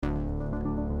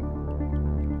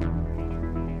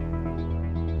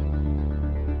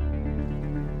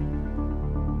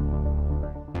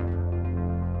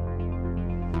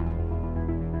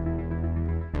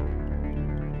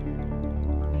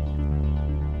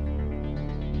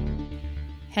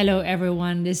Hello,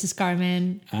 everyone. This is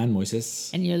Carmen, And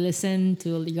Moises. and you listen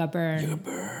to Liga Burn. You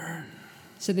burn.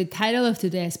 So the title of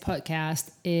today's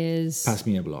podcast is Pass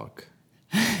me a block.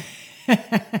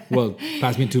 Well,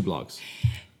 pass me 2 blocks.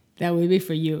 that will be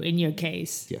for you in your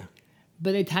case, Yeah.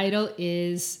 but the title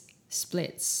is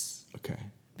Splits Okay.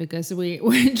 because we're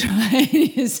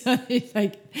trying something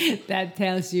like that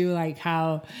tells you like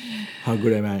how How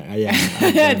good am I? I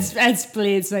am. at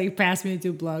splits like pass me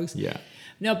 2 blocks. Yeah.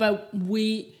 No, but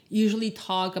we usually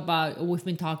we've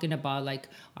been talking about like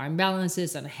arm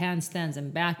balances and handstands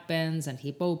and back bends and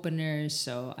hip openers.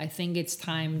 So I think it's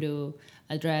time to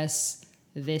address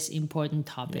this important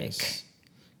topic.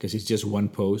 Because it's just one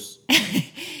pose.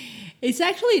 It's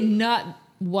actually not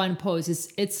one pose.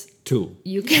 It's 2.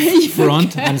 you can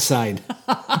Front and side.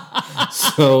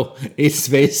 So it's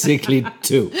basically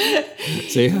 2.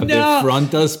 So you have the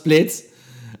frontal splits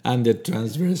and the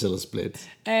transversal splits.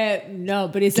 no,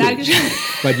 but it's actually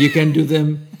But you can do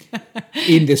them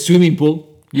in the swimming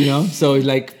pool, So it's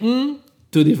like 2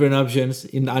 different options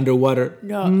in underwater.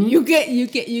 no. You can You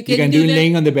can do it them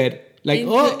laying on the bed. Like,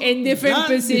 in different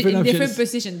options.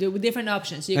 positions, do different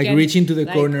options. You Like can, reaching to the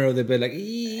like- corner of the bed, like,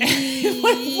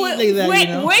 like that, Wait,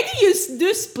 where do you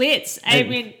do splits? I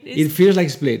mean, it feels like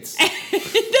splits.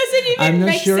 it doesn't even I'm not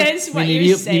make sure. sense what if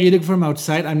you're if saying. you look from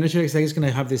outside, I'm not sure exactly it's going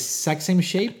to have the exact same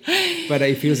shape, but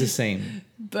it feels the same.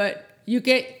 But you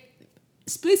get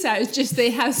splits out. It's just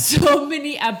they have so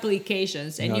many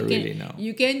applications, and Not you can really, no.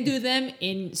 you can do them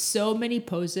in so many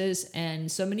poses and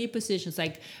so many positions,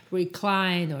 like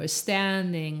recline or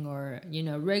standing or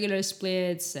regular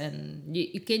splits, and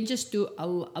you can just do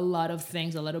a lot of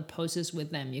things, a lot of poses with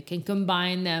them. You can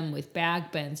combine them with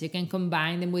back bends. You can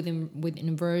combine them with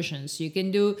inversions. You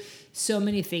can do so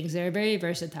many things. They're very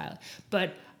versatile.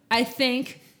 But I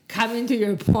think, coming to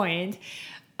your point,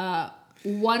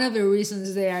 one of the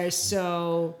reasons they are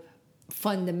so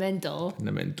fundamental,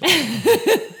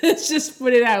 let's just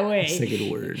put it that way,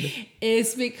 Second word.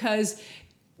 is because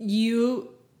you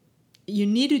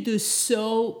need to do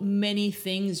so many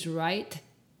things right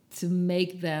to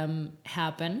make them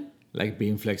happen. Like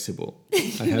being flexible. I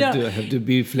have to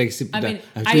be flexible. I mean,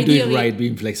 I have to do it ideally- right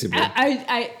being flexible.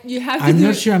 You have to I'm do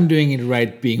not sure I'm doing it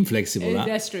right being flexible.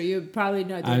 That's true. You're probably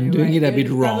not doing I'm it doing right. it a bit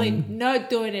You're probably wrong. not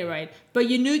doing it right. But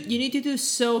you need to do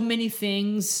so many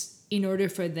things in order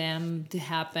for them to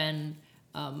happen.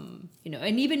 And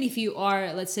even if you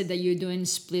are, let's say that you're doing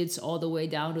splits all the way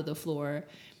down to the floor,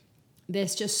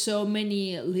 there's just so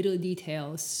many little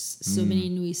details, so many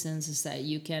nuisances that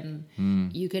you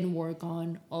can work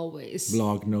on always.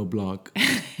 Block, no block.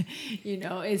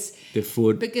 It's The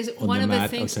foot Because on one the of the mat,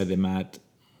 things- outside the mat.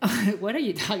 what are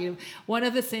you talking about? One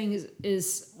of the things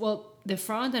is, the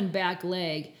front and back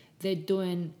leg, they're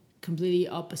doing completely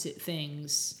opposite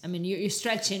things. I mean, you're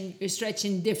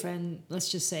stretching different, let's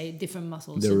just say, different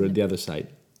muscles. The other side.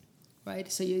 Right?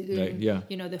 So you're doing, Right,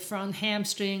 yeah. the front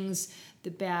hamstrings, the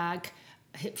back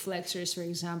hip flexors, for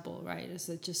example, right? It's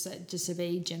just a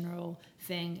very general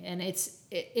thing, and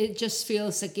it just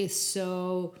feels like it's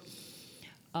so.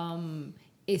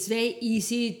 It's very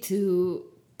easy to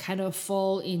kind of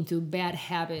fall into bad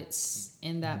habits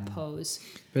in that pose.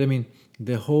 But I mean,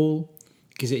 the whole,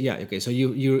 so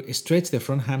you stretch the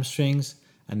front hamstrings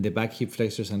and the back hip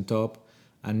flexors on top,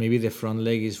 and maybe the front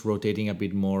leg is rotating a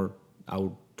bit more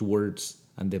outwards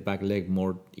and the back leg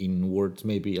more inwards,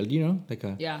 maybe,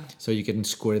 so you can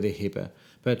square the hip.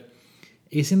 But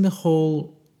isn't the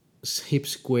whole hip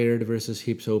squared versus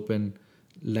hips open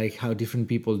like how different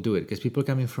people do it? Because people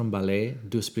coming from ballet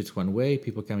do splits one way,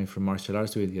 people coming from martial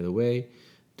arts do it the other way.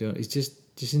 It's just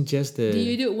isn't just the. Do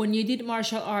you do when you did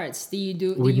martial arts? Do you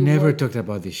do? We do you never work, talked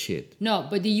about this shit. No,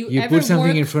 but do you You ever put something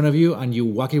work? in front of you and you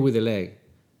whack it with the leg.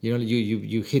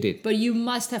 You hit it. But you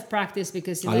must have practiced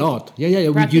because A lot. Yeah.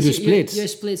 You practice do splits. Your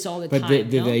splits all the But time.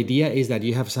 the no? idea is that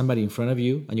you have somebody in front of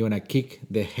you and you want to kick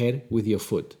the head with your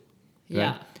foot. Right?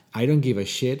 Yeah. I don't give a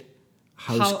shit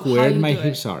how How squared you my do it.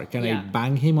 hips are. Can Yeah. I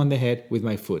bang him on the head with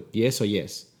my foot? Yes or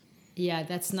yes? Yeah,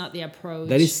 that's not the approach.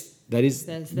 That is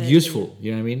That's useful.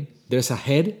 You know what I mean? There's a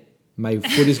head. My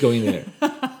foot is going there.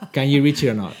 Can you reach it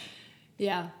or not?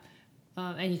 Yeah,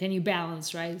 and can you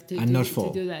balance right? And not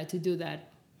fall. To do that.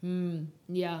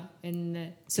 Yeah,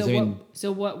 and so I mean-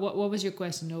 what was your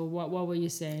question, or what were you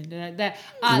saying?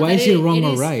 Why is it wrong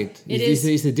or right? It's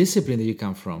It's the discipline that you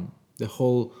come from. The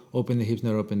whole open the hips,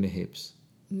 not open the hips.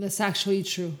 That's actually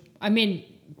true. I mean,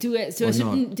 to a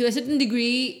Or certain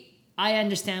degree, I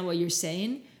understand what you're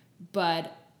saying,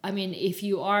 but I mean, if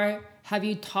you are have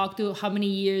you talked to, how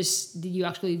many years did you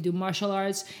actually do martial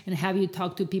arts, and have you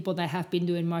talked to people that have been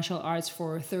doing martial arts for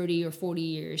 30 or 40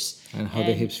 years, And how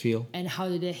the hips feel. and how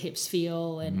do the hips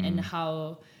feel, and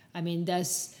how, I mean,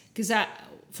 that's because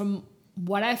from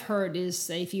what I've heard is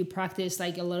that if you practice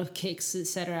like a lot of kicks,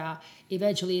 etc.,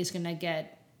 eventually it's gonna get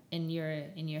in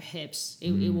your hips.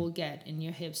 It will get in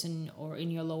your hips or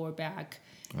in your lower back,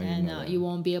 and you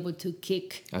won't be able to kick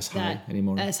As high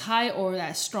anymore. as high or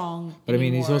as strong. But I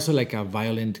mean, it's anymore. also like a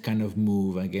violent kind of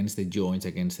move against the joints,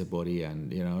 against the body,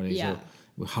 and Yeah.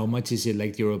 so how much is it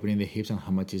like you're opening the hips, and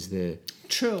how much is the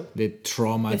True.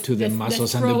 trauma to the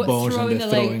muscles and the bones and the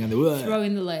throwing and the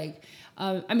throwing the leg.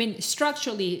 I mean,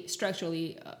 structurally,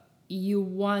 you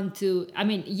want to. I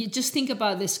mean, you just think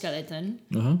about the skeleton,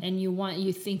 and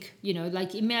you think,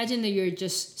 like imagine that you're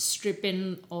just stripping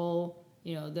all,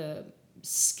 the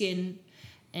skin,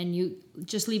 and you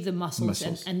just leave the muscles.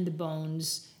 And the bones,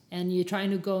 and you're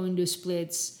trying to go into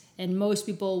splits. And most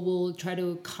people will try to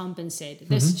compensate.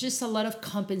 There's just a lot of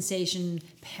compensation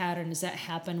patterns that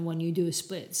happen when you do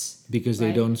splits. Because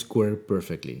they don't square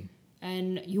perfectly.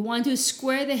 And you want to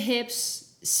square the hips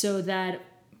so that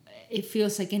it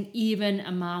feels like an even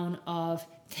amount of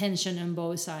tension on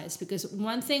both sides. Because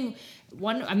one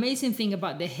amazing thing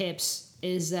about the hips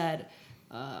is that,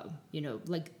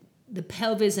 like the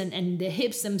pelvis and the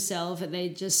hips themselves, they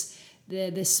just,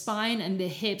 the spine and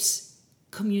the hips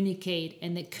communicate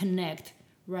and they connect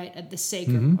right at the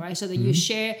sacrum, right? So that you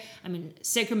share, I mean,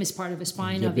 sacrum is part of the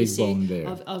spine,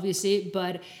 obviously,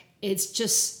 but it's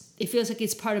just, it feels like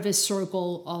it's part of a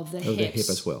circle of the hips. Of the hip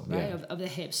as well, right? Of the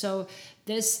hip. So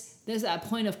there's that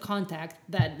point of contact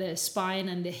that the spine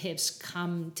and the hips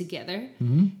come together.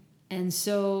 And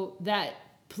so that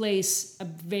plays a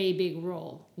very big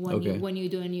role when you're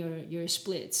doing your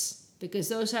splits, because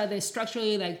those are the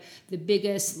structurally like the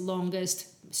biggest, longest,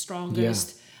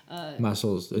 strongest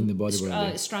muscles in the body,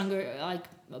 stronger like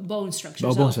bone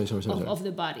structures of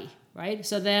the body, right?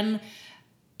 So then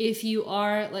if you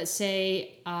are, let's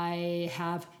say I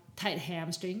have tight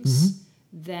hamstrings,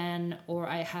 then, or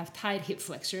I have tight hip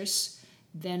flexors,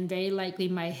 then very likely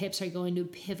my hips are going to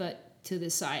pivot to the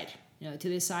side, to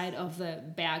the side of the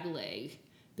back leg,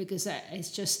 because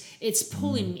it's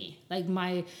pulling me, like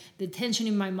the tension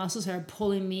in my muscles are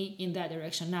pulling me in that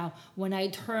direction. Now, when I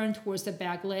turn towards the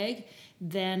back leg,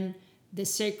 then the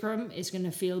sacrum is going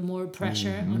to feel more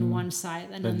pressure on one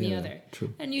side than on the other.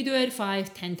 True. And you do it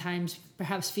 5, 10 times,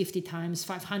 perhaps 50 times,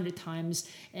 500 times.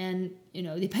 And,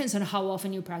 it depends on how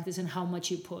often you practice and how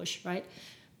much you push, right?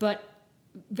 But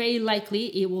very likely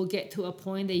it will get to a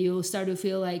point that you'll start to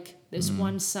feel like there's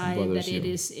one side that it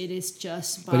is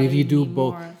just bothering. But if you do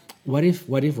both, more. what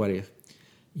if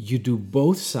you do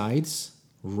both sides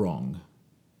wrong?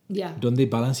 Yeah. Don't they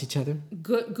balance each other?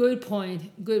 Good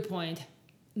point.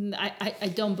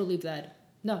 I don't believe that.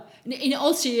 No. In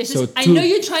all seriousness, I know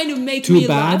you're trying to make me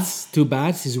laugh. Two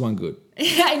bads is one good.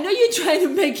 I know you're trying to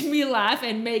make me laugh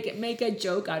and make a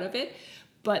joke out of it.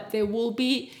 But there will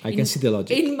be, I can see the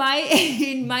logic. In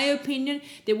my opinion,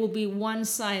 there will be one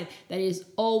side that is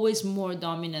always more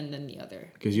dominant than the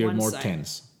other. Because you're more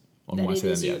tense on one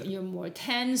side than the other. You're more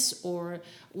tense, or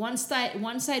one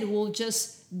side will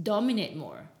just dominate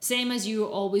more. Same as you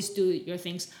always do your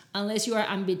things, unless you are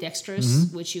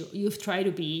ambidextrous, which you've tried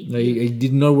to be. No, it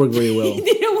did not work very well.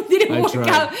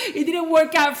 It didn't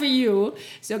work out for you.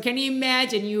 So can you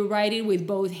imagine you writing with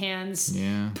both hands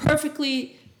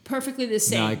perfectly the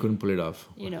same? No, I couldn't pull it off.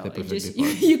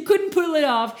 You couldn't pull it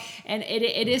off, and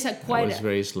it is a quite. I was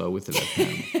very slow with the left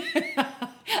hand.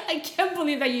 I can't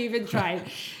believe that you even tried.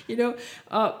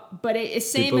 But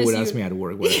it's same. People as would ask me at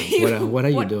work, what are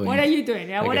you doing? What are you doing?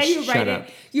 Yeah, like what are you writing? Up,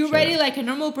 you're writing like a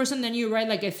normal person, then you write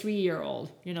like a 3-year-old.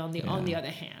 On the other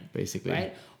hand, basically,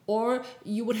 right? Or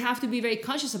you would have to be very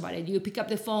conscious about it. You pick up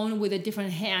the phone with a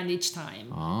different hand each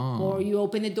time, or you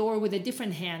open the door with a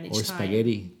different hand each time. Or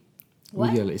spaghetti.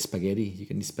 What? Spaghetti. You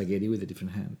can eat spaghetti with a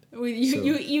different hand.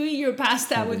 You eat your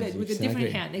pasta with a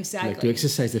different hand. Exactly. Like to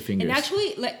exercise the fingers. And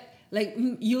actually, like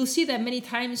you'll see that many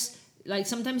times. Like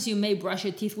sometimes you may brush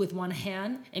your teeth with one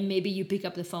hand, and maybe you pick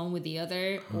up the phone with the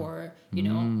other, or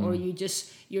or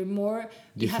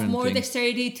you have more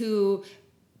dexterity to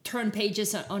turn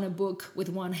pages on a book with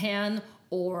one hand,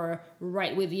 or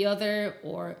write with the other,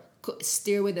 or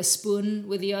stir with a spoon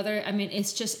with the other. I mean,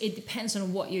 it depends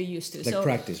on what you're used to. Like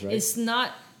practice, right?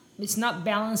 It's not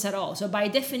balanced at all. So by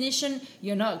definition,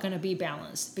 you're not going to be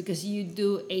balanced because you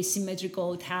do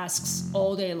asymmetrical tasks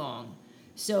all day long.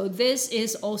 So this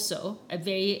is also a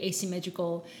very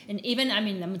asymmetrical, and even, I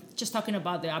mean, I'm just talking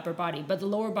about the upper body, but the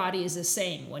lower body is the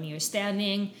same. When you're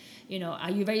standing, you know, are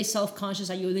you very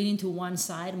self-conscious? Are you leaning to one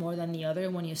side more than the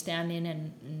other when you're standing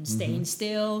and staying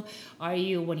still? Are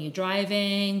you, when you're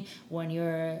driving, when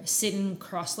you're sitting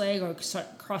cross-legged or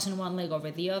crossing one leg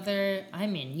over the other? I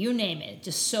mean, you name it.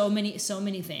 Just so many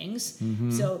things.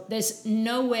 So there's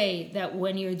no way that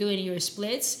when you're doing your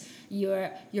splits,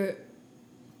 you're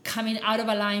coming out of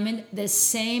alignment the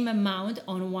same amount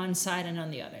on one side and on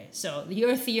the other. So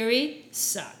your theory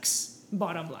sucks.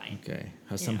 Bottom line. Okay,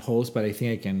 has some holes, but I think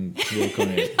I can work on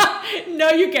it.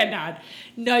 No, you cannot.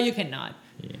 No, you cannot.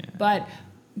 Yeah.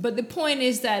 But the point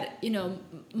is that, you know,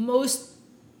 most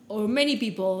or many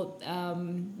people,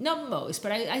 not most,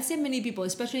 but I say many people,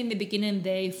 especially in the beginning,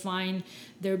 they find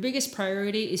their biggest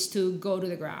priority is to go to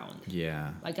the ground.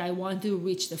 Yeah. Like, I want to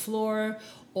reach the floor,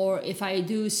 or if I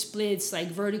do splits, like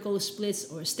vertical splits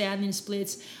or standing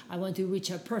splits, I want to reach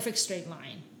a perfect straight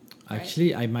line. Right?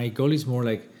 Actually, my goal is more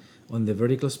like on the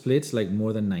vertical splits, like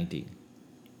more than 90.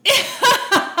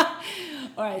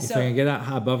 All right, If so I can get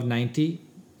above 90,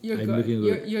 you're I'm good. looking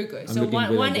good. You're good. I'm So looking good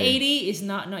all day. 180 is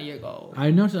not your goal.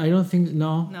 I don't think,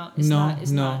 no. No, it's not.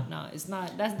 It's not. No, it's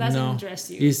not. That doesn't No. interest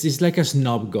you. It's like a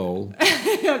snob goal.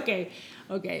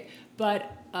 Okay.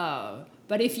 But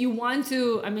if you want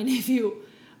to, I mean, if you're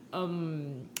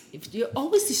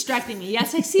always distracting me.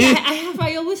 Yes, I see.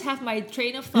 I always have my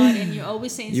train of thought, and you're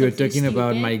always saying You were something talking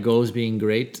about stupid. my goals being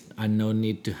great and no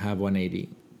need to have 180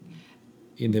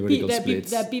 in the vertical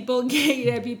splits. That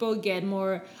people get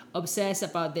more obsessed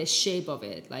about the shape of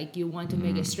it. Like, you want to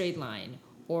make a straight line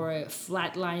or a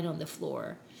flat line on the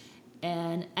floor,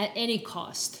 and at any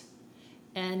cost.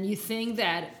 And you think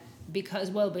that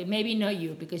because, well, but maybe not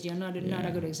you, because you're not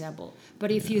a good example.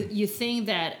 But if you think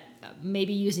that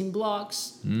maybe using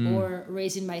blocks or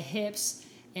raising my hips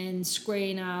and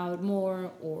squaring out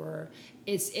more, or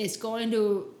it's going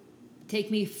to take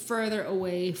me further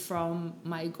away from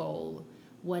my goal,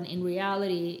 when in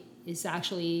reality it's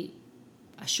actually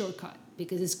a shortcut,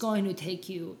 because it's going to take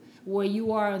you where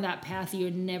you are on that path. You're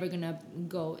never going to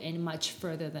go any much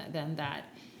further than that.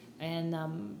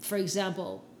 And for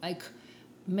example, like,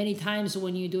 many times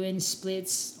when you're doing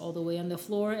splits all the way on the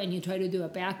floor and you try to do a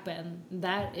back bend,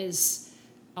 that is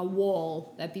a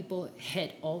wall that people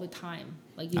hit all the time.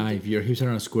 Like, If your hips are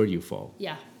on a square, you fall.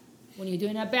 yeah. When you're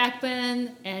doing a back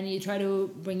bend and you try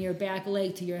to bring your back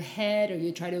leg to your head, or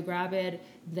you try to grab it,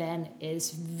 then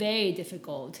it's very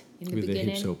difficult in the beginning. With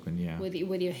the hips open, yeah.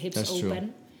 With your hips That's open.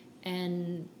 true.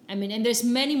 And I mean, and there's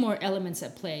many more elements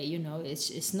at play. You know,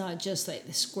 it's not just like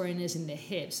the squareness in the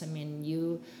hips. I mean,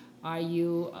 your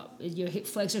hip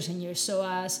flexors and your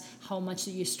psoas, how much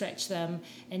do you stretch them,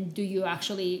 and do you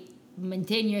actually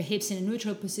maintain your hips in a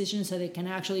neutral position so they can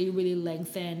actually really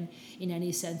lengthen in an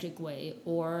eccentric way?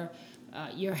 Or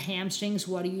your hamstrings,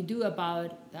 what do you do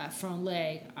about that front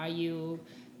leg? Are you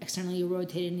externally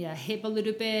rotating the hip a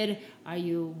little bit? Are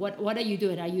you what are you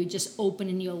doing? Are you just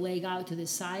opening your leg out to the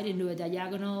side into a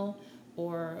diagonal?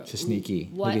 Or It's a sneaky.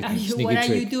 what are you sneaky what are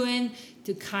you trick. doing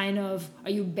to kind of, are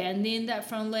you bending that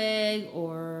front leg,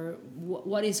 or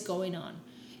what is going on?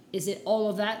 Is it all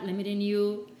of that limiting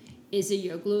you? Is it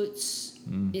your glutes?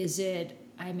 Is it,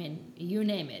 I mean, you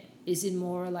name it. Is it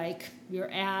more like your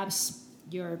abs,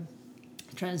 your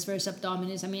transverse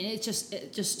abdominis? I mean, it's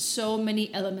just so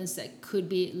many elements that could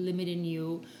be limiting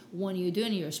you when you're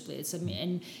doing your splits. I mean,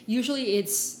 and usually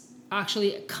it's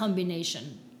actually a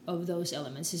combination of those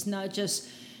elements. It's not just,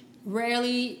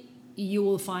 rarely you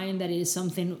will find that it is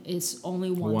something, it's only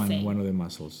one thing. One of the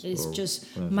muscles. It's or just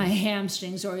one of the my things.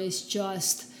 hamstrings, or it's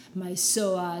just my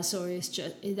psoas, or it's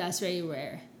just, that's very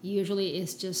rare. Usually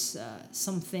it's just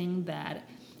something that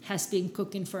has been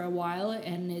cooking for a while,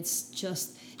 and it's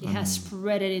just, it has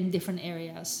spread it in different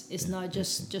areas. It's not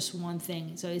just one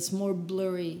thing. So it's more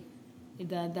blurry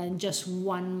than just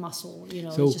one muscle, you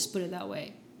know, So- let's just put it that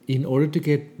way. In order to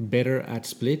get better at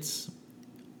splits,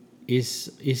 is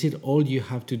it all you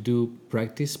have to do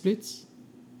practice splits?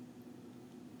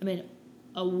 I mean,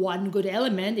 one good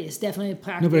element is definitely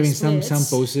practice No, but I mean some splits.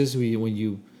 poses when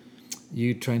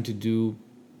you trying to do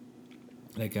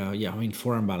like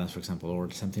forearm balance, for example, or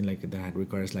something like that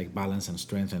requires like balance and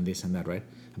strength and this and that, right?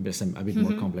 A bit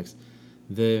more complex.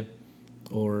 I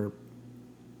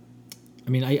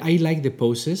like the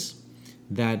poses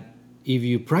that if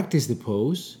you practice the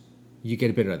pose, you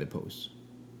get better at the pose.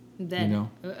 Then you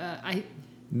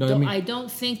know? I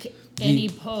don't think any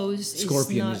pose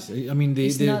Scorpion is not.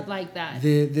 is not like that.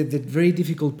 The very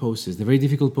difficult poses,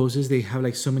 they have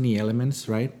like so many elements,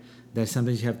 right? that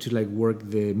sometimes you have to like work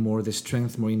the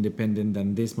strength more independent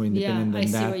than this, more independent than I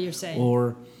that. see what you're saying.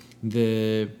 Or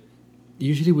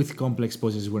usually with complex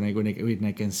poses when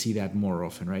I can see that more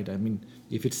often, right? I mean,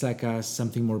 if it's like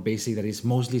something more basic that is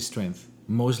mostly strength,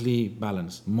 mostly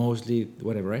balance, mostly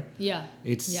whatever, right? Yeah.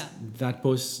 It's that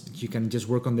pose, you can just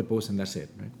work on the pose and that's it,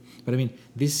 right? But I mean,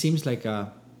 this seems like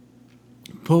a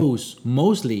pose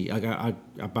mostly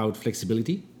about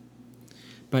flexibility,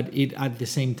 but it at the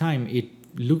same time, it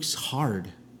looks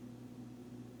hard.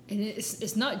 And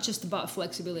it's not just about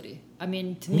flexibility. I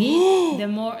mean, to me, the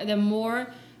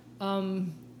more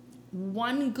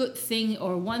one good thing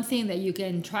or one thing that you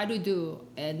can try to do,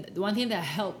 and one thing that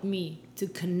helped me to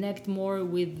connect more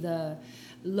with the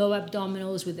low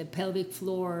abdominals, with the pelvic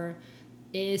floor,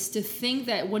 is to think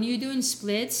that when you're doing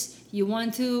splits, you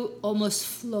want to almost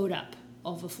float up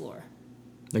off the floor.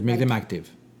 Like make them active.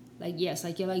 Like, yes,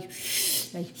 like you're like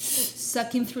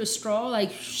sucking through a straw,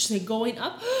 like going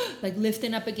up, like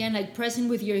lifting up again, like pressing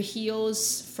with your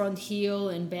heels, front heel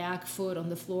and back foot on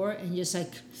the floor, and just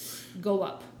like go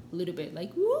up a little bit,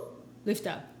 like woo, lift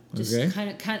up, just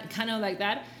kind of like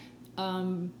that.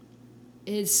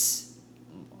 It's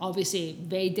obviously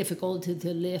very difficult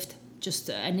to lift just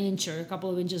an inch or a couple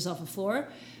of inches off the floor,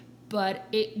 but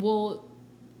it will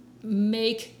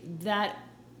make that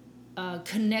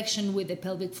connection with the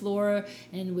pelvic floor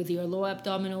and with your lower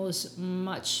abdominals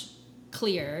much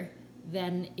clearer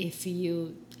than if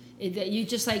you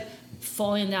just like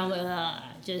falling down,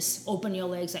 just open your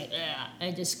legs like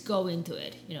and just go into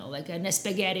it, like a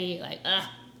spaghetti, like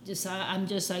I'm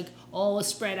just like all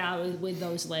spread out with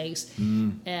those legs,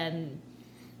 and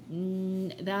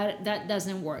that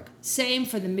doesn't work. Same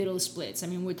for the middle splits. I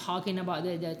mean, we're talking about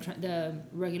the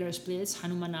regular splits,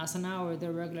 Hanumanasana, or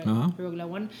the regular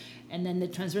one, and then the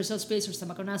transversal splits or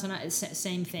Samakonasana is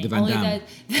same thing. The Van Damme.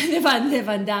 The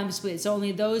Van Damme splits.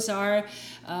 Only those are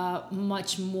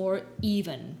much more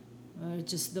even.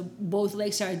 Just both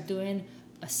legs are doing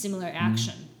a similar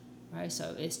action, right?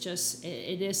 So it's just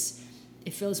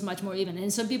it feels much more even.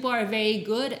 And some people are very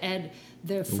good at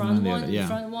the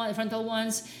frontal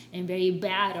ones, and very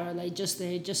bad, or like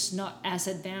they're just not as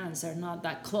advanced, they're not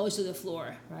that close to the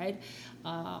floor, right?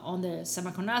 On the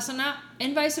Samakonasana,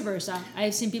 and vice versa.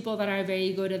 I've seen people that are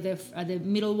very good at the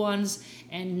middle ones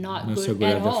and not good, so good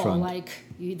at at the all. front. Like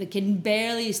they can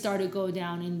barely start to go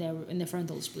down in the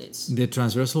frontal splits. The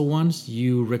transversal ones,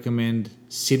 you recommend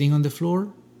sitting on the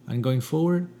floor and going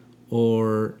forward,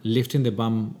 or lifting the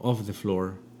bum off the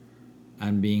floor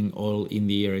and being all in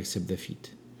the air except the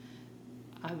feet?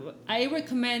 I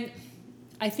recommend,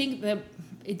 I think that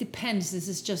it depends. This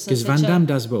is just because Van Damme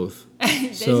does both.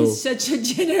 This is such a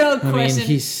general question. I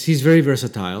mean, he's very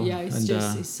versatile. Yeah,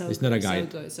 it's not a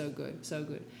guide. So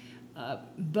good.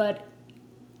 But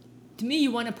to me,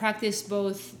 you want to practice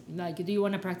both. Like, do you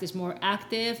want to practice more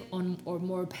active or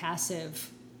more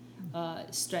passive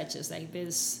stretches, like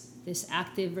this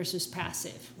active versus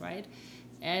passive, right?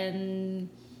 And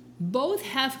both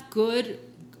have good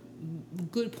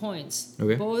points.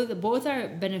 Okay. Both are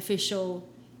beneficial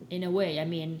in a way. I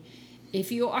mean,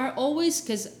 if you are always,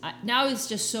 because now it's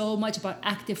just so much about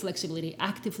active flexibility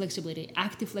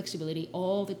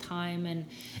all the time, and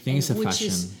I think it's a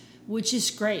fashion, which is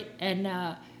great, and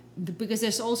because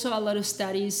there's also a lot of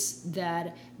studies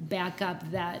that back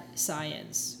up that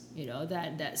science,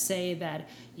 that say that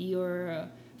your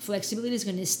flexibility is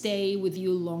going to stay with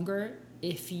you longer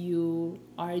if you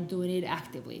are doing it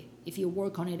actively, if you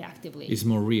work on it actively. It's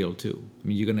more real too. I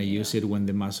mean, you're going to use it when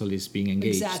the muscle is being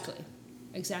engaged.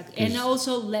 Exactly. And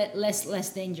also less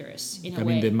dangerous in a way. I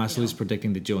mean, the muscle is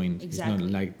protecting the joint. Exactly. It's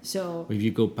not like, so if you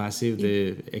go passive,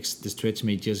 the stretch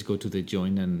may just go to the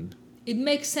joint, and it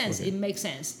makes sense. Okay. It makes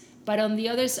sense. But on the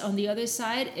other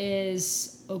side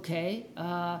is okay.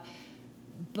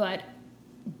 But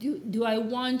do I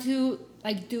want to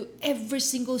do every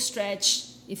single stretch?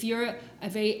 If you're a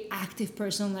very active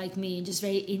person like me, just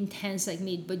very intense like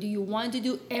me, but do you want to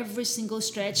do every single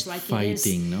stretch like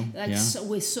fighting, no?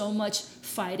 With so much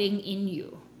fighting in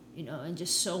you, and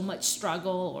just so much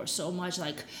struggle, or so much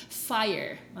like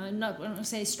fire? I don't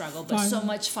say struggle, but so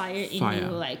much fire in you,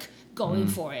 like going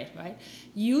for it, right?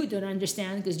 You don't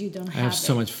understand because you don't have. I have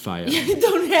so much fire. You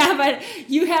don't have it.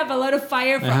 You have a lot of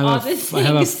fire for other things. I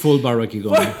have a full barbecue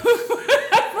going.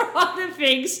 For other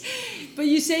things. But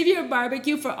you save your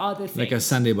barbecue for other things. Like a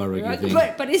Sunday barbecue thing.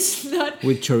 But it's not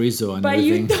with chorizo and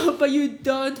everything.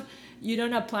 You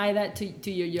don't apply that to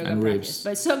your yoga and practice.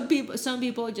 Ribs. But some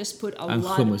people just put a and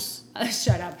lot hummus.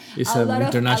 Shut up. It's an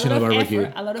international barbecue.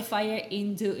 Effort, a lot of fire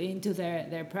into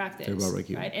their practice. Their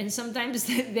barbecue. Right? And sometimes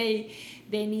they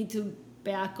need to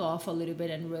back off a little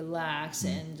bit and relax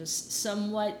and just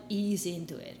somewhat ease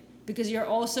into it. Because you're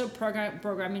also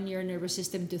programming your nervous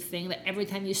system to think that every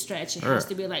time you stretch, it has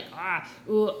to be like, I'm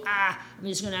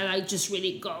just gonna like just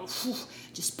really go,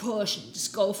 just push, and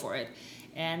just go for it.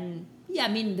 And yeah, I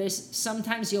mean, there's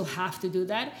sometimes you'll have to do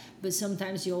that, but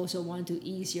sometimes you also want to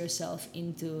ease yourself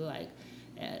into like,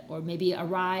 or maybe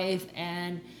arrive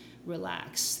and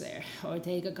relax there, or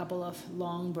take a couple of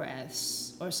long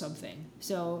breaths or something.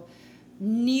 So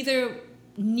neither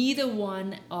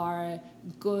one are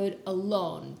good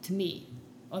alone to me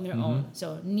on their own.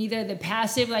 So neither the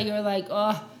passive, like you're like,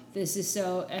 oh, this is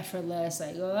so effortless,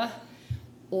 like,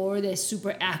 or the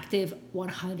super active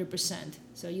 100%.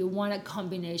 So you want a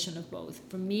combination of both.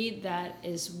 For me, that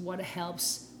is what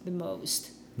helps the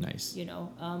most. Nice. You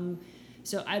know,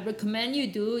 so I recommend you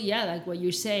do, like what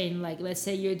you're saying, like let's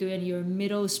say you're doing your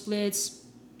middle splits,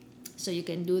 so you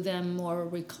can do them more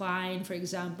reclined, for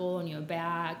example, on your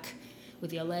back,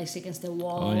 with your legs against the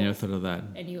wall. Oh, I never thought of that.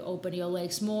 And you open your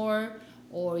legs more,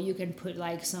 or you can put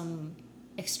like some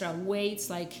extra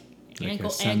weights, like ankle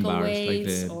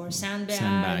weights, like or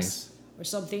sandbags or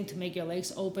something to make your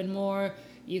legs open more.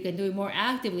 You can do it more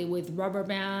actively with rubber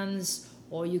bands,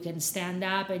 or you can stand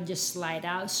up and just slide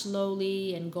out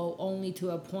slowly and go only to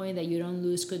a point that you don't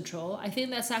lose control. I think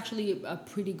that's actually a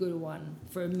pretty good one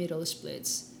for middle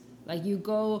splits. Like you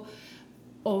go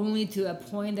only to a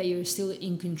point that you're still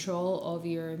in control of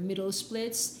your middle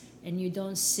splits and you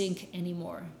don't sink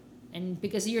anymore. And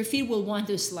because your feet will want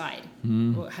to slide.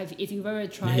 Or if you've ever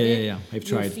tried it. Yeah, I've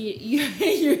tried.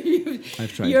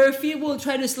 I've tried. Your feet will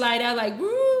try to slide out like,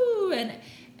 woo!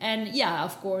 And yeah,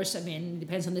 of course, I mean, it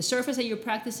depends on the surface that you're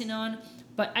practicing on.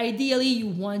 But ideally, you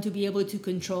want to be able to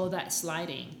control that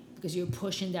sliding, because you're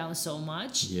pushing down so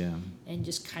much, and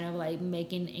just kind of like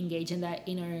engaging that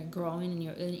inner groin and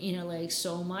your inner leg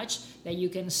so much that you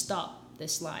can stop the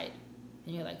slide,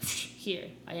 and you're like, here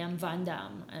I am Van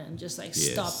Damme, and I'm just like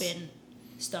stopping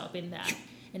that.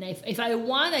 And if I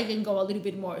want, I can go a little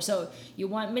bit more. So you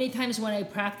want, many times when I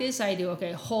practice, I do,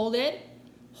 okay, hold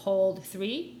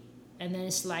 3, and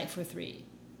then slide for 3,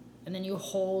 and then you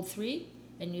hold 3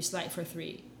 and you slide for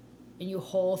 3. And you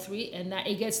hold 3, and that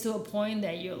it gets to a point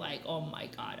that you're like, oh my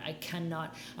God, I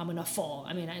cannot, I'm gonna fall.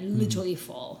 I mean, I literally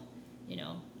fall, you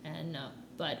know. And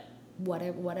but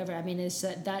whatever. I mean, it's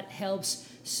that helps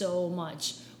so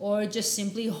much. Or just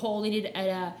simply holding it at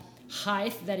a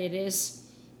height that it is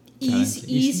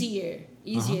easier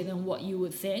than what you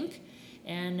would think.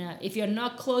 And if you're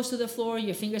not close to the floor,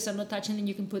 your fingers are not touching, then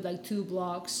you can put like 2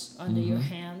 blocks under your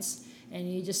hands, and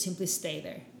you just simply stay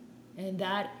there. And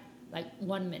that, like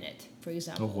 1 minute, for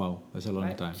example. Oh wow, that's a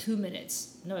long time. 2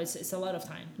 minutes. No, it's a lot of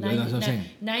time. 90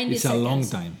 it's seconds. A long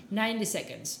time. 90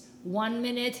 seconds. 1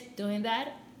 minute doing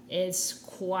that is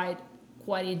quite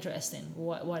interesting.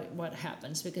 What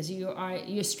happens, because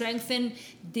you strengthen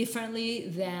differently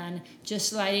than just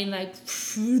sliding like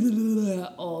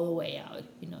all the way out.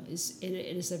 You know, it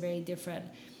is a very different.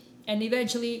 And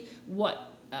eventually,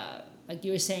 like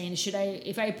you were saying,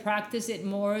 if I practice it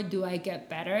more, do I get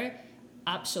better?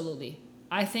 Absolutely.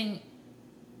 I think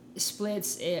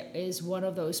splits is one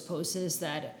of those poses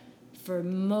that for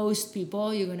most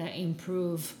people you're going to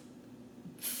improve.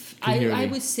 I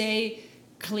would say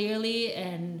clearly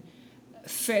and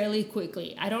fairly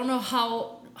quickly. I don't know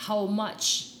how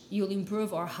much you'll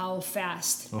improve or how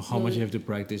fast. Or how much you have to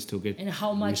practice to get. And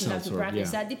how much you have to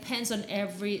practice. That depends on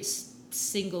every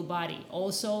single body.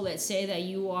 Also, let's say that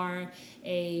you are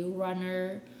a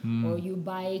runner or you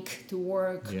bike to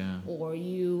work or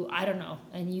I don't know,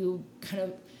 and you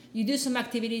do some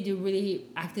activity to really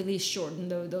actively shorten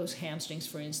those hamstrings,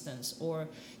 for instance, or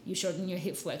you shorten your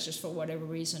hip flexors for whatever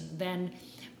reason, then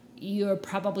you're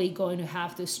probably going to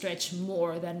have to stretch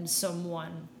more than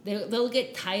someone. They'll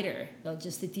get tighter. The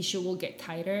tissue will get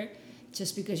tighter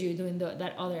just because you're doing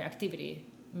that other activity.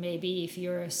 Maybe if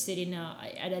you're sitting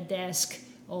at a desk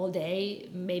all day,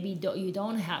 maybe you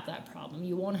don't have that problem.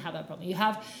 You won't have that problem. You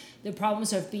have the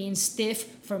problems of being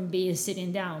stiff from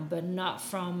sitting down, but not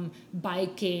from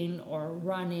biking or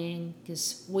running,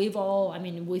 because we've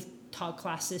taught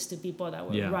classes to people that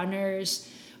were runners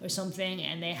or something,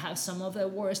 and they have some of the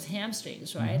worst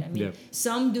hamstrings, right?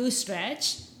 Some do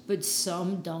stretch, but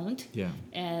some don't.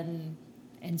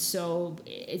 And so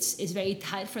it's very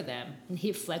tight for them, and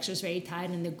hip flexors very tight,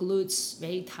 and the glutes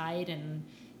very tight, and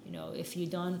you know, if you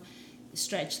don't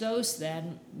stretch those,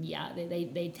 then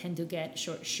they tend to get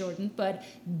shortened. But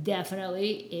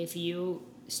definitely, if you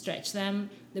stretch them,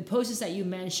 the poses that you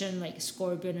mentioned, like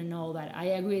scorpion and all that, I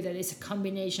agree that it's a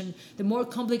combination. The more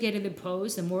complicated the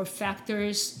pose, the more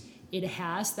factors it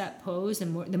has, that pose, the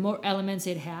more elements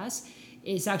it has,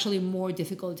 it's actually more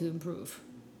difficult to improve.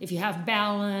 If you have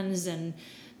balance and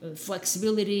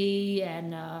flexibility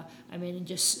and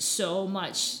just so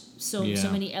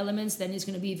many elements, then it's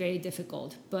going to be very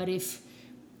difficult. But if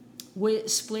with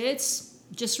splits,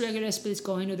 just regular splits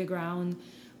going to the ground,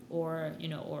 or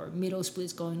middle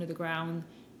splits going to the ground,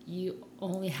 you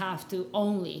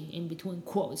only in between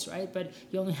quotes, right? But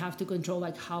you only have to control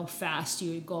like how fast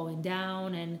you're going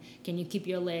down, and can you keep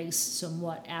your legs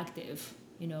somewhat active,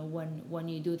 when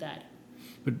you do that.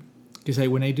 But because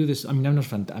when I do this, I'm not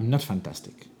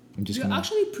fantastic. You're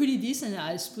actually pretty decent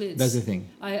at splits. That's the thing.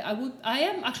 I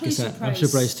am actually surprised. I'm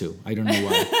surprised too. I don't know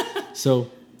why. So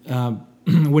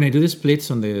when I do the splits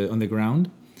on the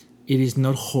ground, it is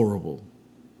not horrible.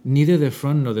 Neither the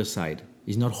front nor the side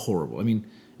is not horrible. I mean,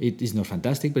 it is not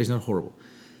fantastic, but it's not horrible.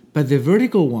 But the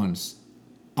vertical ones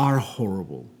are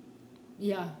horrible.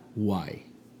 Yeah. Why?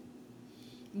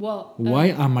 Well,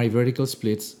 why are my vertical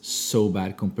splits so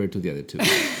bad compared to the other two?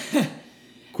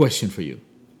 Question for you.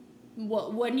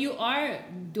 Well, when you are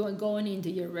going into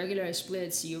your regular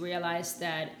splits, you realize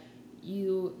that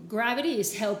gravity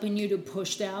is helping you to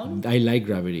push down. I like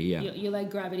gravity, yeah. You like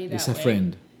gravity that way. It's a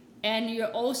friend. And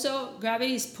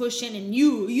gravity is pushing, and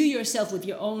you yourself with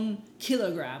your own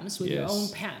kilograms, with your own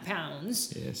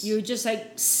pounds, you're just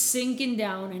like sinking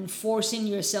down and forcing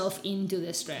yourself into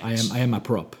the stretch. I am a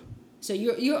prop. So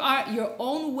your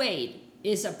own weight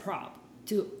is a prop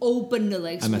to open the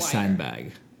legs I'm a wider.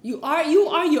 sandbag. You are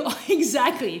your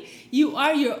exactly. You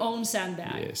are your own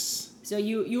sandbag. Yes. So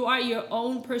you are your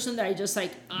own person that just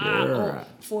like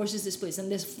forces this place,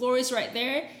 and this floor is right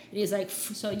there. It is like,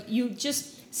 so you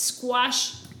just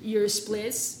squash your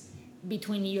splits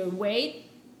between your weight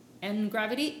and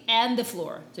gravity and the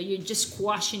floor. So you're just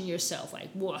squashing yourself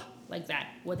like that,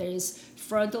 whether it's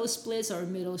frontal splits or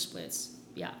middle splits.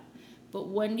 Yeah. But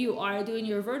when you are doing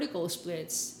your vertical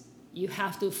splits, you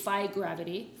have to fight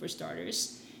gravity for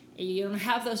starters. And you don't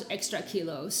have those extra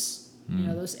kilos,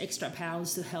 those extra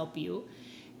pounds to help you.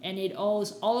 And it all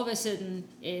of a sudden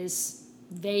is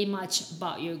very much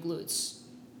about your glutes.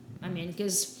 I mean,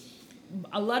 because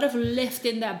a lot of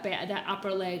lifting that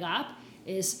upper leg up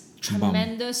is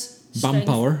tremendous bum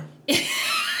power.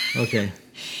 Okay.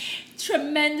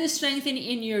 Tremendous strength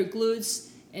in your glutes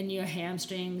and your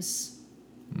hamstrings,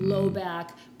 low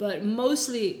back, but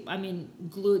mostly,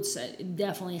 glutes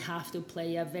definitely have to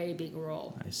play a very big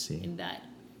role. I see. In that.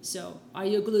 So, are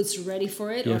your glutes ready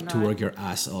for it or not? You have to work your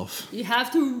ass off. You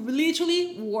have to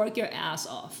literally work your ass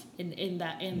off in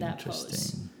that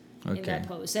pose. Okay. In that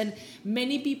pose. And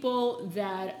many people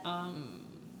that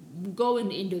go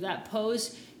into that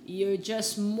pose, you're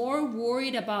just more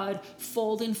worried about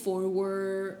folding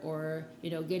forward or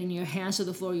getting your hands to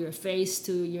the floor, your face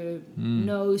to your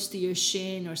nose to your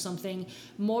shin or something,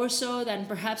 more so than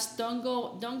perhaps don't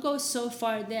go so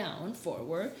far down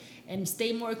forward and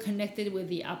stay more connected with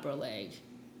the upper leg.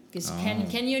 Because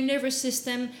can your nervous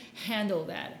system handle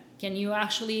that? Can you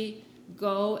actually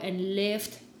go and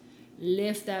lift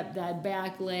that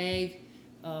back leg?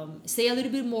 Stay a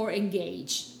little bit more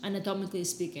engaged, anatomically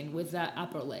speaking, with that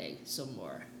upper leg some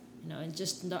more, and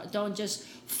just don't just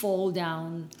fall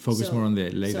down. Focus more on the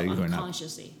leg that you're going up.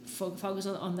 Unconsciously, focus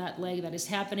on that leg that is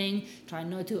happening. Try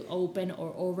not to open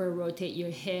or over rotate your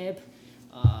hip,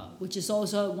 which is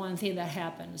also one thing that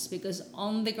happens because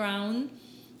on the ground,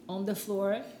 on the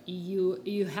floor,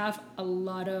 you have a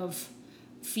lot of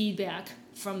feedback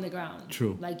from the ground.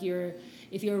 True. Like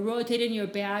if you're rotating your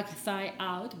back thigh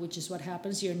out, which is what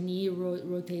happens, your knee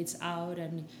rotates out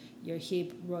and your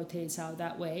hip rotates out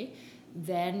that way,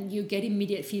 then you get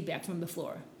immediate feedback from the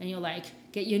floor. And you're like,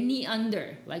 get your knee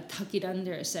under, like tuck it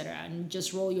under, etc., and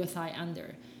just roll your thigh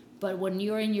under. But when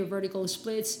you're in your vertical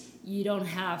splits, you don't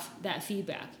have that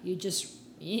feedback. You just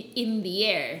in the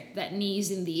air, that knee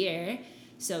is in the air.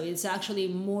 So it's actually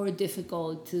more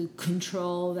difficult to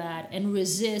control that and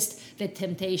resist the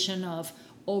temptation of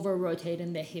over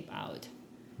rotating the hip out,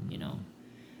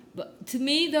 But to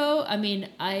me, though,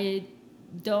 I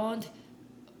don't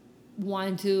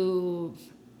want to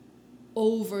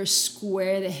over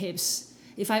square the hips.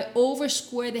 If I over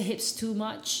square the hips too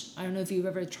much, I don't know if you've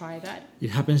ever tried that.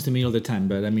 It happens to me all the time,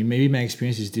 but maybe my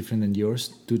experience is different than yours.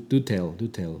 Do tell.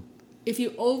 If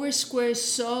you over square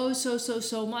so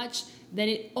much, then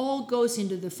it all goes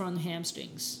into the front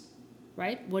hamstrings.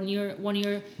 Right? When you're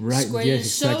right, squaring yes,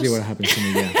 exactly what happens to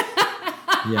me.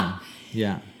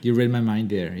 Yeah. You read my mind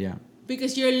there. Yeah.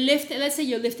 Because you're lifting. Let's say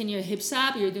you're lifting your hips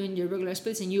up. You're doing your regular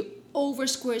splits, and you over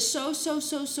square so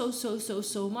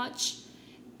much,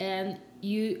 and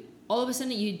you all of a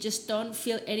sudden you just don't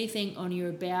feel anything on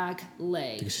your back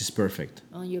leg. This is perfect.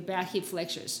 On your back hip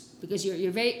flexors, because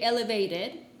you're very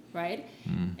elevated, right?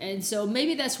 And so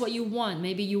maybe that's what you want.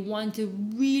 Maybe you want to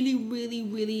really, really,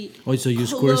 really. Also, you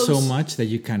square so close- much that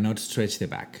you cannot stretch the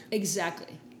back.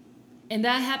 Exactly. And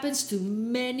that happens to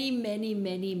many, many,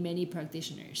 many, many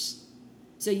practitioners.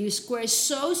 So you square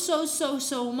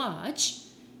so much.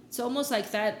 It's almost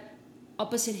like that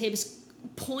opposite hip is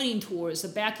pointing towards, the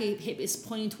back hip is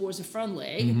pointing towards the front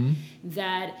leg,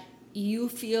 that you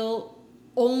feel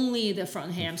only the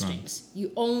front hamstrings.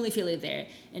 You only feel it there.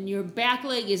 And your back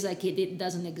leg is like it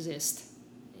doesn't exist.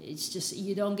 It's just,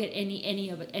 you don't get any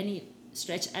of it, any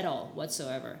stretch at all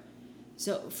whatsoever.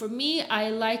 So for me, I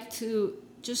like to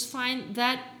just find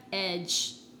that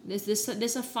edge.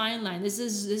 There's a fine line. This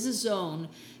is a zone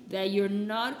that you're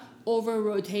not over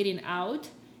rotating out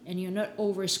and you're not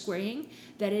over squaring,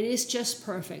 that it is just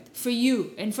perfect for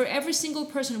you. And for every single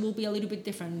person, it will be a little bit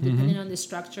different depending on the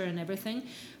structure and everything.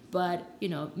 But,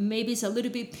 maybe it's a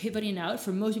little bit pivoting out.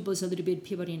 For most people, it's a little bit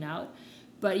pivoting out.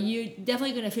 But you're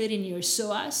definitely going to feel it in your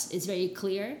psoas. It's very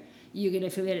clear. You're going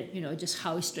to feel it, just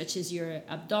how it stretches your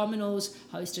abdominals,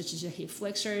 how it stretches your hip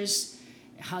flexors,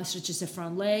 how it stretches the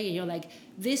front leg. And you're like,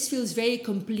 this feels very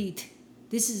complete.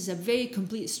 This is a very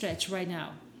complete stretch right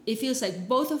now. It feels like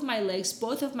both of my legs,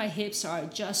 both of my hips are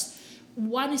just,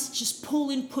 one is just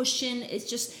pulling, pushing.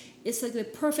 It's like the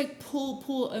perfect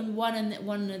pull, and one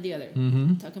and the other.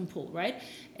 Tuck and pull, right?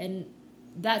 And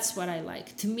that's what I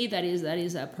like. To me, that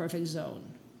is a perfect zone.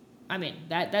 I mean,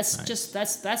 that's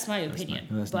nice. that's my opinion.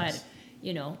 That's but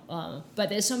nice. But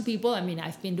there's some people. I mean,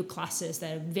 I've been to classes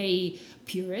that are very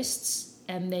purists,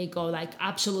 and they go like,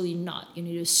 absolutely not. You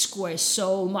need to square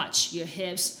so much your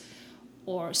hips.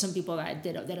 Or some people that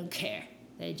they don't care.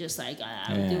 They just like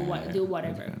do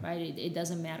whatever, okay. right? It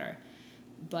doesn't matter.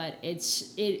 But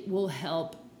it will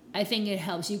help. I think it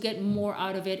helps. You get more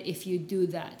out of it if you do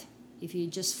that. If you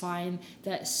just find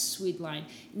that sweet line.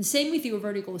 And same with your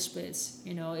vertical splits.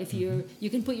 If you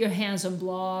can put your hands on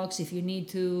blocks if you need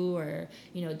to, or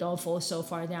don't fall so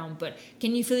far down. But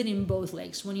can you feel it in both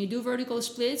legs when you do vertical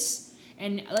splits?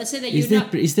 And let's say that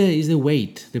Is the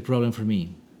weight the problem for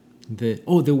me? The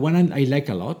one I like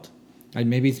a lot, and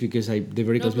maybe it's because the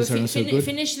vertical splits are not so good.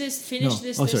 Finish this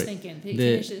sorry. thinking. The-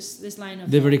 Finish this line of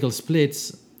The thought. vertical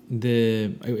splits, they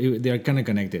are kind of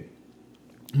connected.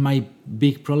 My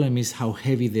big problem is how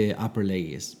heavy the upper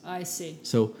leg is. I see.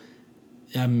 So,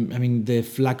 the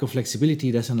lack of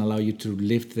flexibility doesn't allow you to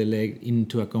lift the leg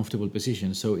into a comfortable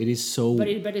position. So it is so. But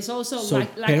it's also so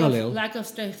lack of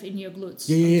strength in your glutes.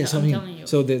 Yeah. I'm telling you.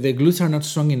 So the glutes are not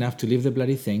strong enough to lift the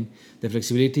bloody thing. The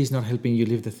flexibility is not helping you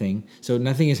lift the thing. So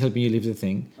nothing is helping you lift the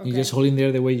thing. Okay. You're just holding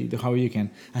there how you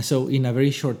can. And so in a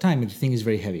very short time, the thing is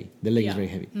very heavy. The leg is very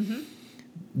heavy.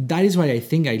 That is why I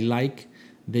think I like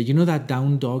that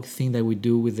down dog thing that we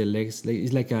do with the legs.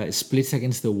 It's like a splits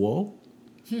against the wall.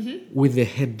 With the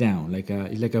head down, like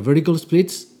a vertical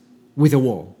splits with a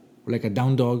wall, like a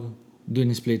down dog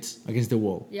doing splits against the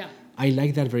wall. Yeah. I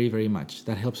like that very, very much.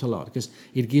 That helps a lot because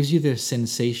it gives you the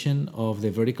sensation of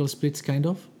the vertical splits, kind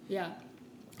of. Yeah.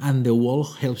 And the wall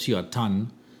helps you a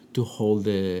ton to hold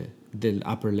the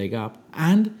upper leg up,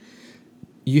 and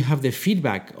you have the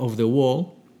feedback of the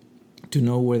wall to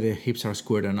know where the hips are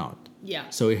squared or not. Yeah.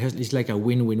 So it's like a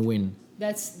win-win-win.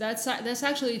 That's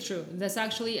actually true. That's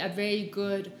actually a very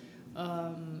good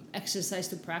exercise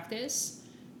to practice.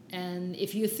 And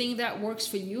if you think that works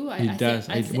for you, I I don't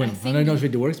think know if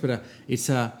it works, but it's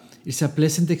a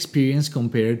pleasant experience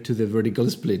compared to the vertical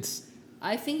splits.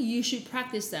 I think you should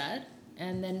practice that,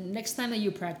 and then next time that you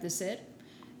practice it,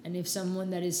 and if someone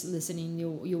that is listening,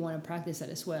 you want to practice that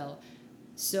as well.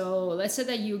 So let's say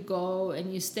that you go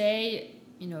and you stay.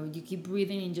 You keep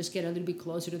breathing and just get a little bit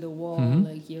closer to the wall.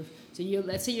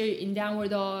 Let's say you're in downward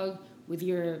dog with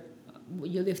you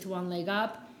lift one leg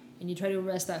up and you try to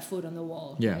rest that foot on the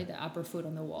wall, right? The upper foot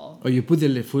on the wall. Or you put the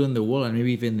left foot on the wall and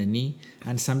maybe even the knee,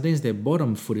 and sometimes the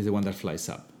bottom foot is the one that flies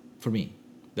up for me.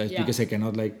 That's because I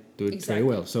cannot do it very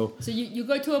well. So you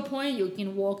go to a point you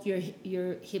can walk your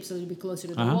hips a little bit closer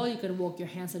to the wall. You can walk your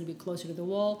hands a little bit closer to the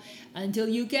wall until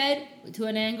you get to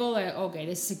an angle like, okay,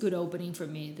 this is a good opening for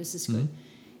me. This is good.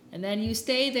 And then you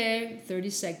stay there 30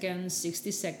 seconds, 60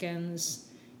 seconds.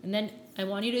 And then I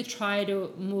want you to try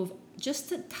to move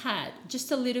just a tad,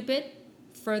 just a little bit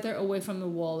further away from the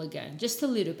wall again. Just a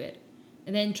little bit.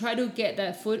 And then try to get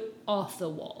that foot off the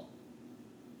wall.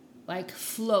 Like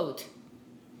float.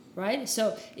 Right?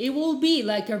 So it will be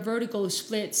like a vertical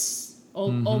splits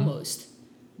almost.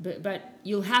 But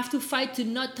you'll have to fight to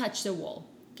not touch the wall.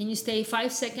 Can you stay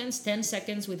 5 seconds, 10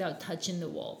 seconds without touching the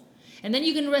wall? And then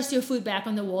you can rest your foot back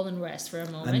on the wall and rest for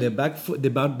a moment. And the back foot, the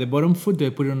bottom foot, do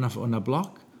I put it on a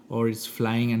block or it's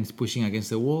flying and it's pushing against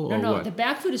the wall, No, or no, what? the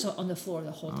back foot is on the floor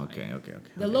the whole time. Okay.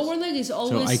 The lower leg is So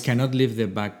always I cannot lift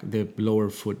the lower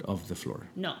foot off the floor.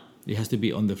 no. It has to be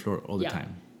on the floor all the Yeah.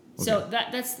 time. Okay. So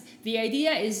that's the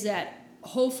idea, is that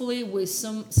hopefully with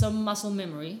some muscle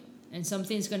memory and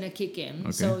something's gonna kick in.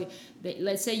 Okay. So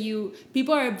let's say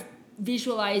people are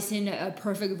visualizing a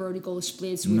perfect vertical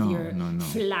splits with your No.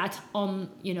 flat on,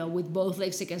 with both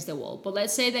legs against the wall. But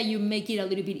let's say that you make it a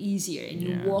little bit easier and you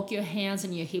Yeah. walk your hands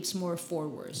and your hips more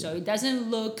forward. So it doesn't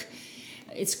look,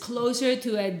 it's closer to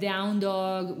a down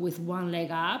dog with one leg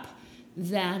up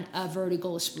than a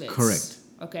vertical split. Correct.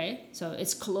 Okay, so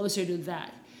it's closer to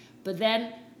that. But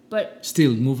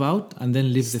Still move out and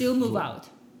then lift still the move floor. out.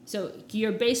 So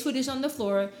your base foot is on the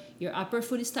floor, your upper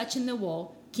foot is touching the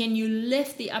wall. Can you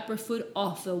lift the upper foot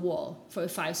off the wall for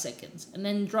 5 seconds and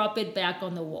then drop it back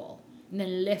on the wall and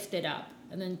then lift it up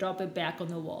and then drop it back on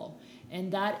the wall?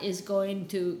 And that is going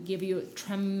to give you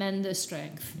tremendous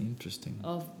strength Interesting.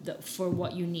 for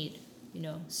what you need,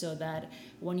 so that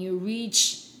when you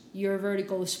reach your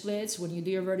vertical splits, when you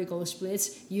do your vertical splits,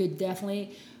 you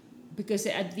definitely, because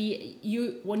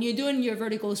when you're doing your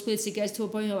vertical splits, it gets to a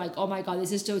point you're like, oh my god,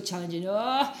 this is so challenging,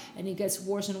 and it gets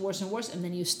worse and worse and worse, and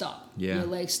then you stop. Yeah. Your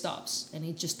leg stops and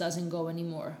it just doesn't go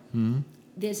anymore. Mm-hmm.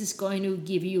 This is going to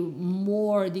give you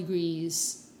more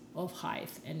degrees of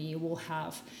height, and you will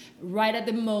have right at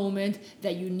the moment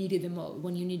that you needed the most,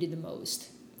 when you needed the most.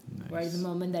 Nice. Right, the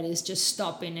moment that is just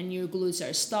stopping and your glutes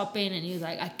are stopping and you're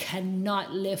like, I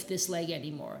cannot lift this leg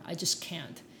anymore. I just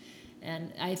can't.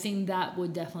 And I think that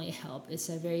would definitely help. It's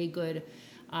a very good.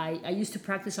 I used to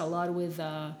practice a lot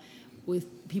with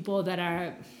people that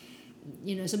are,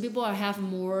 some people have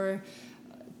more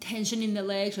tension in the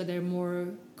legs, or they're more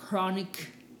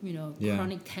chronic.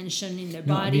 Chronic tension in their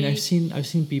No, body. I mean, I've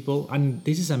seen people, and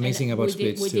this is amazing about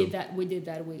splits we too. did that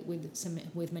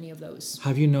with many of those.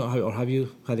 Have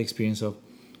you had the experience of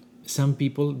some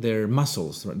people, their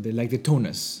muscles, right? They like the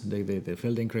tonus, the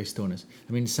Feldenkrais tonus.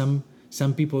 I mean, some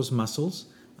people's muscles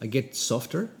get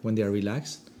softer when they are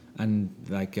relaxed and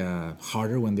like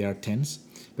harder when they are tense.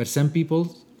 But some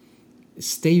people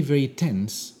stay very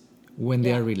tense when they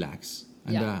Yeah. are relaxed.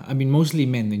 And Yeah. I mean, mostly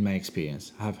men, in my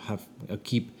experience, have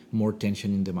keep more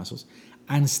tension in the muscles,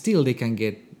 and still they can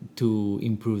get to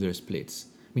improve their splits.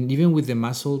 I mean, even with the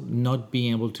muscle not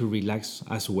being able to relax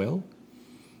as well,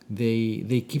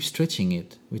 they keep stretching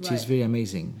it, which is Right. very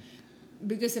amazing.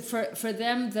 Because for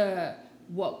them, the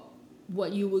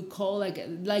what you would call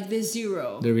like the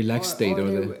zero, The relaxed state,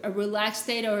 or a relaxed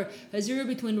state, or a zero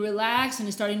between relaxed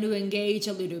and starting to engage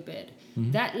a little bit.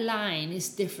 Mm-hmm. That line is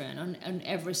different on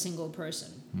every single person.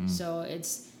 So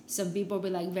it's, some people be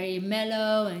like very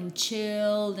mellow and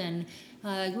chilled and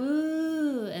like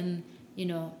woo, and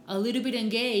a little bit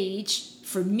engaged.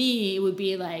 For me, it would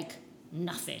be like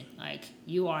nothing. Like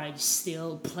you are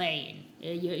still playing.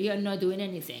 You're not doing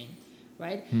anything.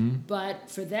 Right?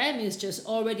 But for them, it's just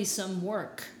already some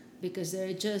work, because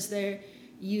they're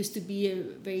used to be a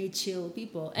very chill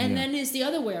people. And Yeah. then it's the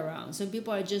other way around. Some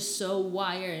people are just so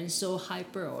wired and so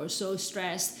hyper or so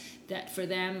stressed that for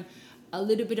them, a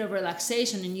little bit of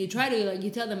relaxation, and you try to, you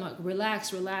tell them,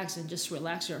 relax, and just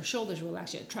relax your shoulders,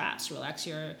 relax your traps, relax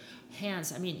your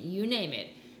hands. I mean, you name it.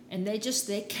 And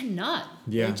they cannot.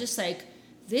 Yeah. They're just like,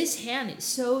 this hand is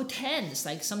so tense.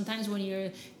 Like sometimes when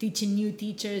you're teaching new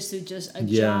teachers to just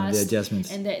adjust, Yeah, the adjustments.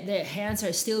 and their hands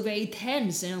are still very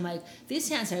tense, and I'm like, these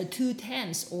hands are too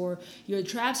tense, or your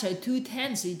traps are too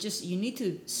tense. You need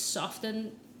to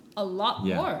soften a lot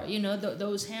Yeah. more.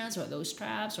 Those hands or those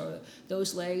traps or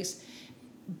those legs.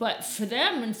 But for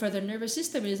them and for their nervous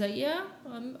system, it's like, yeah,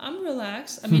 I'm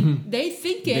relaxed. I mean, they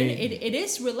thinking it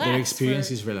is relaxed. Their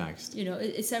experience is relaxed.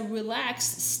 It's a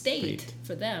relaxed state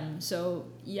for them. So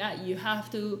yeah, you have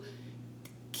to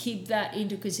keep that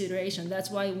into consideration. That's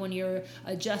why when you're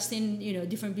adjusting,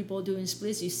 different people doing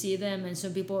splits, you see them, and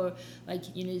some people are like,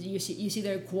 you see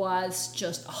their quads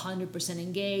just 100%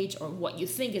 engaged, or what you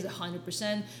think is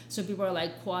 100%. Some people are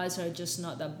like, quads are just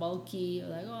not that bulky, or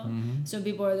like, some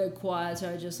people are, their quads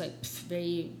are just like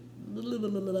very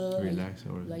Relax,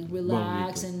 or relax,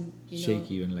 well, and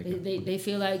shaky, and like they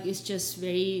feel like it's just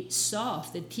very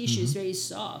soft. The tissue is very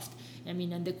soft. I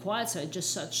mean, and the quads are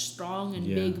just such strong and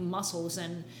big muscles,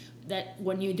 and that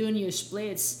when you're doing your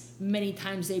splits, many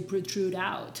times they protrude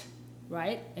out,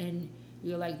 right? And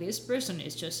you're like, this person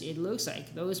is just, it looks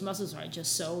like those muscles are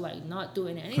just so like not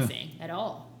doing anything at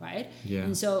all, right? Yeah.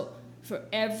 And so for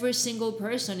every single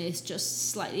person, it's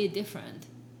just slightly different,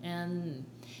 and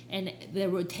the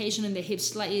rotation in the hips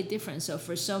slightly different. So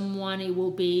for someone, it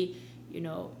will be,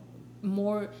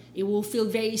 more, it will feel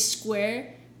very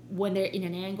square when they're in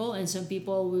an angle, and some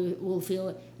people will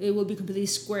feel it will be completely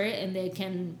square and they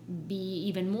can be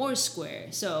even more square.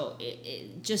 So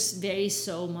it just varies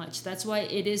so much. That's why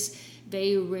it is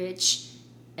very rich,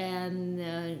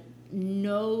 and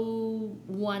no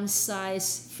one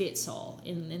size fits all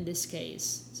in this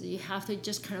case. So you have to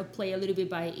just kind of play a little bit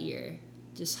by ear,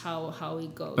 just how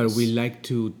it goes. But we like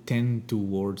to tend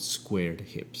towards squared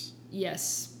hips.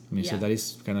 Yes. I mean, so that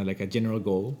is kind of like a general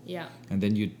goal. Yeah. And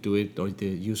then you do it, or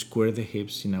you square the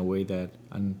hips in a way that,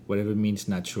 and whatever means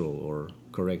natural or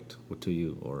correct to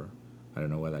you, or I don't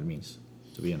know what that means,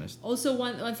 to be honest. Also,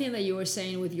 one thing that you were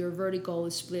saying with your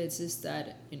vertical splits is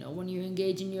that, when you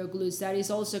engage in your glutes, that is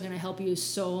also going to help you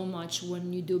so much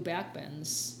when you do back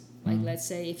bends. Like, let's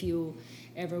say if you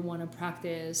ever want to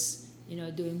practice,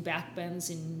 doing back bends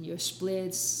in your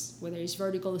splits, whether it's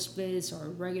vertical splits or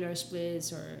regular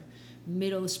splits or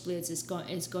middle splits, it's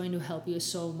going to help you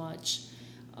so much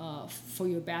for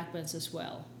your back bends as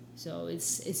well. So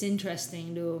it's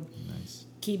interesting to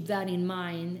keep that in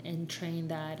mind and train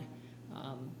that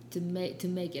to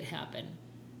make it happen.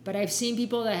 But I've seen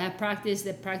people that practice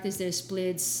their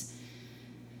splits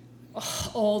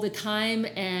all the time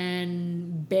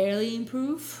and barely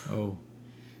improve. Oh.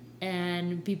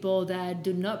 And people that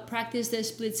do not practice their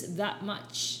splits that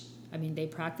much. I mean, they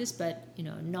practice, but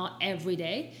not every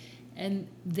day. And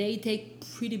they take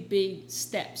pretty big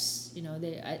steps.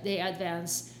 They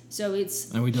advance. So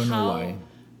it's and we don't know why.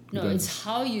 No, it's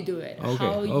how you do it. Okay.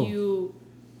 How you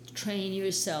train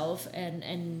yourself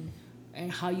and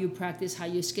how you practice, how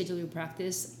you schedule your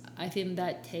practice. I think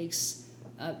that takes.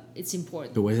 It's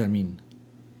important. But what does that mean?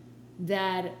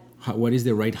 What is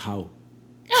the right how?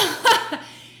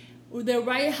 The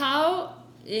right how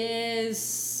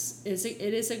is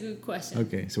a good question.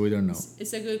 Okay, so we don't know.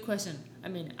 It's a good question. I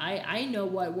mean, I know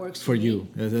what works for me. you.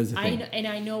 That's the thing.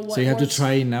 I know what. So you have to works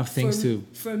try enough things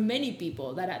for many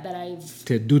people that I've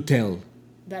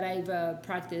that I've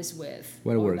practiced with.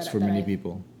 What works for many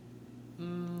people?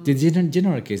 The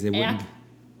general case,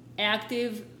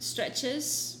 active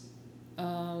stretches,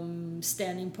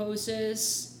 standing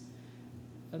poses,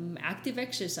 active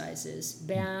exercises,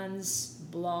 bands,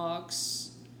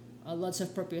 blocks, lots of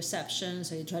proprioception.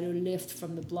 So you try to lift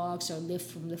from the blocks or lift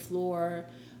from the floor,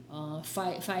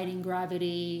 fighting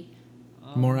gravity.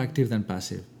 More active than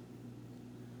passive.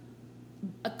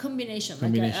 A combination.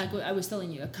 Like I was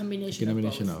telling you, a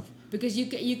combination of. Because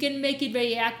you can make it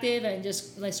very active and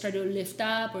just let's try to lift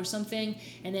up or something,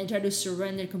 and then try to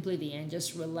surrender completely and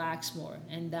just relax more,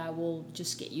 and that will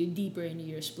just get you deeper into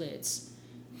your splits.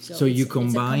 So you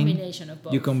combine. It's a combination of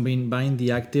both. You combine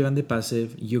the active and the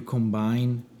passive. You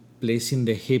combine placing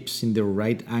the hips in the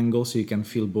right angle so you can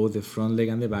feel both the front leg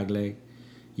and the back leg.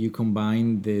 You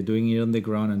combine the doing it on the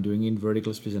ground and doing it in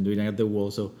vertical splits and doing it at the wall.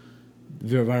 So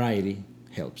the variety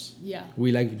helps. Yeah.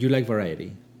 You like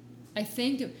variety. I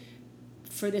think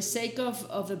for the sake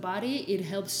of the body, it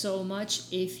helps so much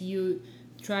if you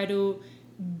try to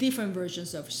different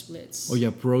versions of splits. Or you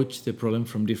approach the problem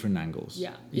from different angles.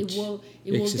 Yeah, it will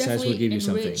definitely give you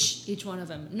enrich something. each one of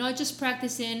them. Not just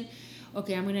practicing,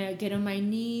 okay, I'm gonna get on my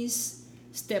knees,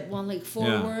 step one leg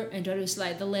forward, and try to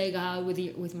slide the leg out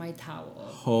with my towel.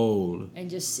 Hold.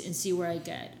 And see where I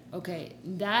get. Okay,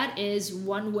 that is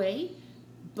one way,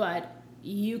 but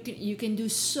you can do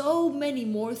so many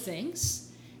more things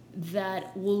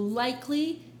that will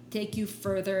likely take you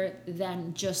further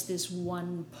than just this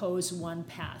one pose, one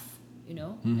path, and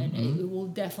it will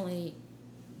definitely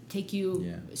take you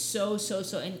so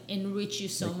and enrich you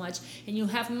so much, and you'll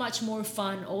have much more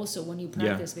fun also when you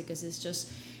practice, because it's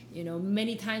just,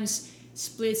 many times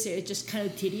splits are just kind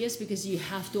of tedious because you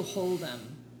have to hold them,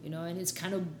 and it's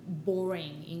kind of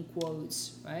boring in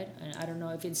quotes, right? And I don't know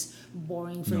if it's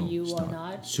boring for you or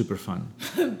not. Super fun.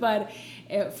 But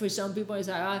for some people, it's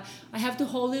like, I have to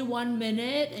hold it 1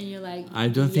 minute, and you're like, I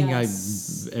don't think I've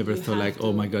ever thought like,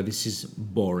 oh my God, this is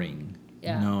boring.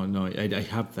 Yeah. No,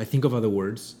 I think of other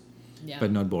words,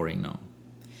 but not boring, no.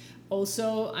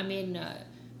 Also, I mean,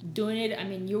 doing it, I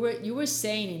mean, you were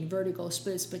saying in vertical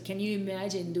splits, but can you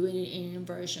imagine doing it in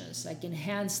inversions, like in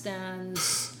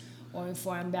handstands or in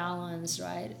forearm balance,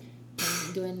 right?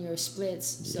 And doing your splits.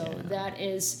 So that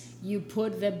is, you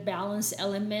put the balance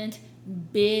element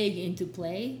big into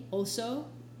play also.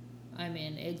 I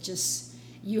mean,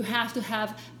 you have to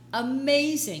have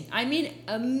amazing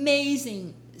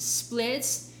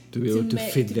splits to be able to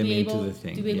fit them into the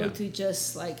thing. To be able to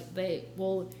just like, they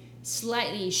will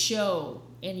slightly show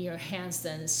in your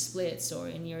handstand splits or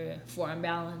in your forearm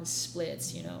balance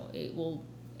splits,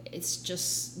 it's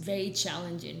just very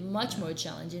challenging, much more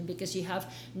challenging, because you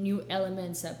have new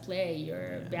elements at play,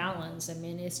 your balance. I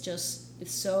mean, it's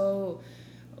so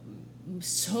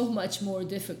so much more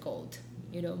difficult.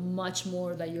 Much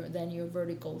more than your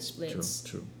vertical True, splits.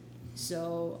 true.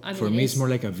 So I mean, For me, it's more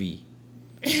like a V.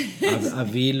 a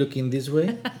V looking this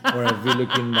way or a V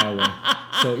looking that way.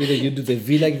 So either you do the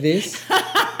V like this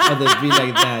or the V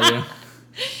like that. Yeah.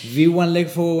 V one leg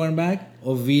forward, one back,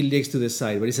 or V legs to the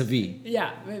side, but it's a V.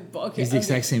 Yeah, okay. It's the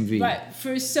exact same V. But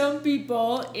for some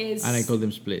people, it's And I call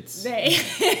them splits.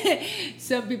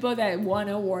 some people that want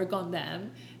to work on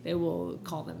them, they will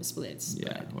call them splits.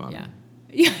 Yeah, but, well, yeah.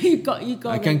 You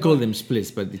call I can call them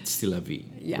splits, but it's still a V.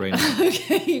 Yeah. Right now.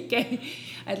 Okay.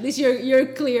 At least you're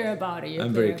clear about it.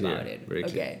 I'm very clear. About it. Very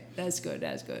clear. Okay, that's good.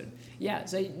 That's good. Yeah.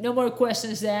 So no more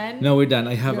questions then. No, we're done.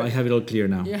 I have it all clear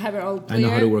now. You have it all clear. I know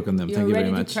how to work on them. You're Thank you very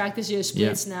ready much. to practice your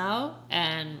splits now,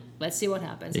 and let's see what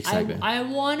happens. Exactly. I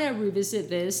want to revisit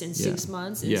this in 6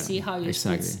 months and Yeah, see how your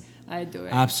exactly. splits are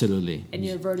doing. Absolutely. And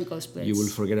your vertical splits. You will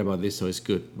forget about this, so it's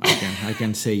good. I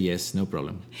can say yes, no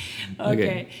problem.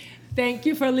 Okay. Thank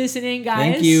you for listening,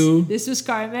 guys. Thank you. This was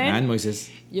Carmen. And Moises.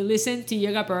 You listen to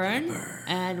Yoga Burn,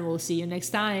 and we'll see you next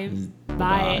time.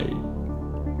 Bye.